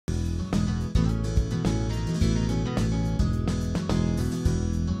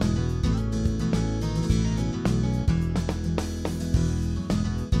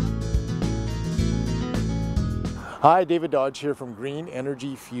Hi, David Dodge here from Green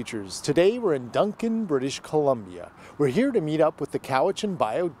Energy Futures. Today we're in Duncan, British Columbia. We're here to meet up with the Cowichan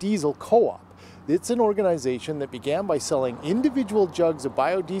Bio-Diesel Co-op. It's an organization that began by selling individual jugs of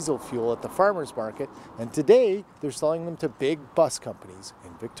biodiesel fuel at the farmers market, and today they're selling them to big bus companies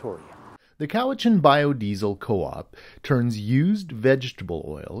in Victoria. The Cowichan Bio-Diesel Co-op turns used vegetable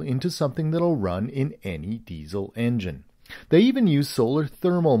oil into something that'll run in any diesel engine. They even use solar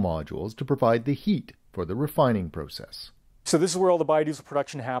thermal modules to provide the heat for the refining process. So this is where all the biodiesel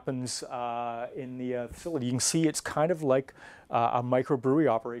production happens in the facility. You can see it's kind of like a microbrewery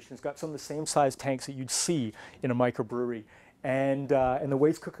operation. It's got some of the same size tanks that you'd see in a microbrewery. And the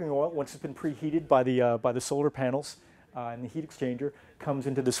waste cooking oil, once it's been preheated by the solar panels and the heat exchanger, comes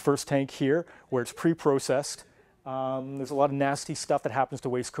into this first tank here where it's pre-processed. There's a lot of nasty stuff that happens to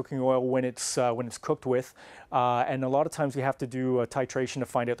waste cooking oil when it's cooked with, and a lot of times you have to do a titration to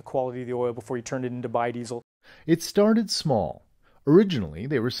find out the quality of the oil before you turn it into biodiesel. It started small. Originally,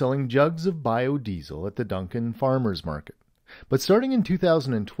 they were selling jugs of biodiesel at the Duncan Farmers Market. But starting in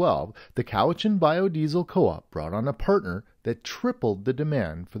 2012, the Cowichan Bio-Diesel Co-op brought on a partner that tripled the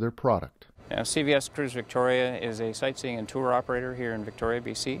demand for their product. Now, CVS Cruise Victoria is a sightseeing and tour operator here in Victoria,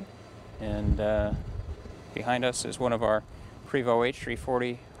 BC, and behind us is one of our Prevost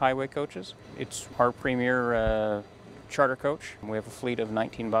H340 highway coaches. It's our premier charter coach. We have a fleet of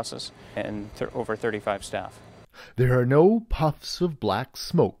 19 buses and over 35 staff. There are no puffs of black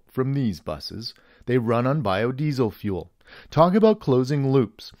smoke from these buses. They run on biodiesel fuel. Talk about closing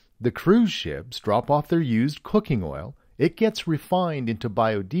loops. The cruise ships drop off their used cooking oil. It gets refined into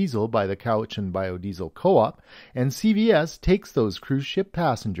biodiesel by the Cowichan Bio-Diesel Co-op, and CVS takes those cruise ship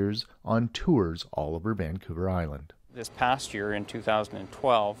passengers on tours all over Vancouver Island. This past year, in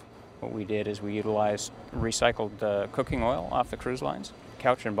 2012, what we did is we utilized recycled cooking oil off the cruise lines.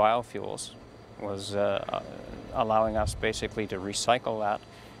 Cowichan Biofuels was allowing us basically to recycle that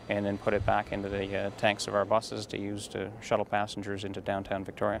and then put it back into the tanks of our buses to use to shuttle passengers into downtown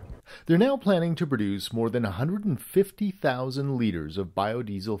Victoria. They're now planning to produce more than 150,000 litres of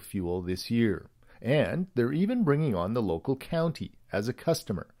biodiesel fuel this year. And they're even bringing on the local county as a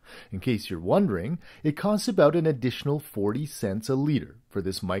customer. In case you're wondering, it costs about an additional 40 cents a litre for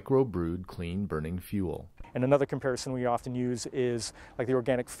this micro-brewed clean-burning fuel. And another comparison we often use is like the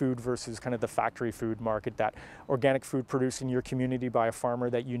organic food versus kind of the factory food market. That organic food produced in your community by a farmer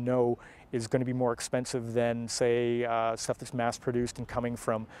that you know is going to be more expensive than, say, stuff that's mass-produced and coming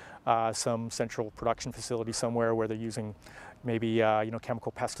from some central production facility somewhere where they're using maybe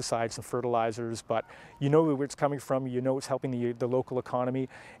chemical pesticides and fertilizers, but you know where it's coming from, you know it's helping the local economy,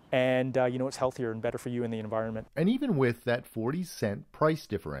 and you know it's healthier and better for you and the environment. And even with that 40-cent price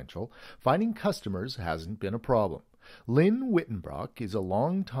differential, finding customers hasn't been a problem. Lynn Wittenbrock is a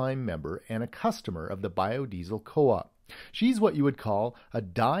longtime member and a customer of the Biodiesel Co-op. She's what you would call a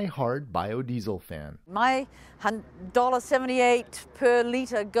die-hard biodiesel fan. My $1.78 per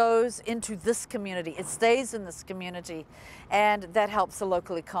litre goes into this community. It stays in this community, and that helps the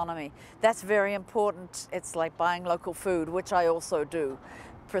local economy. That's very important. It's like buying local food, which I also do,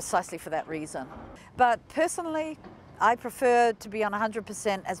 precisely for that reason. But personally, I prefer to be on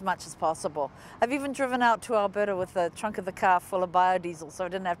 100% as much as possible. I've even driven out to Alberta with the trunk of the car full of biodiesel, so I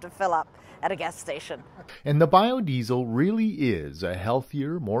didn't have to fill up at a gas station. And the biodiesel really is a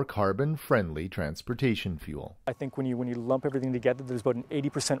healthier, more carbon-friendly transportation fuel. I think when you lump everything together, there's about an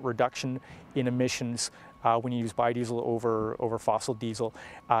 80% reduction in emissions when you use biodiesel over fossil diesel.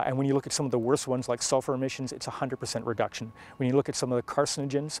 And when you look at some of the worst ones like sulfur emissions, it's 100% reduction. When you look at some of the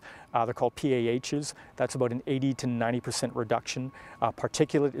carcinogens, they're called PAHs, that's about an 80 to 90% reduction.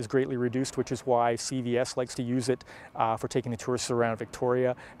 Particulate is greatly reduced, which is why CVS likes to use it for taking the tourists around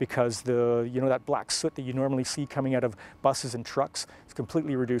Victoria, because that black soot that you normally see coming out of buses and trucks is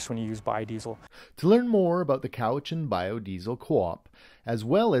completely reduced when you use biodiesel. To learn more about the Cowichan Bio-Diesel Co-op, as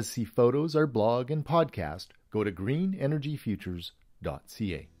well as see photos, our blog and podcast, go to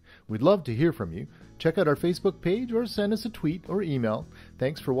greenenergyfutures.ca. We'd love to hear from you. Check out our Facebook page or send us a tweet or email.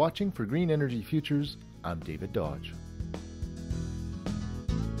 Thanks for watching. For Green Energy Futures, I'm David Dodge.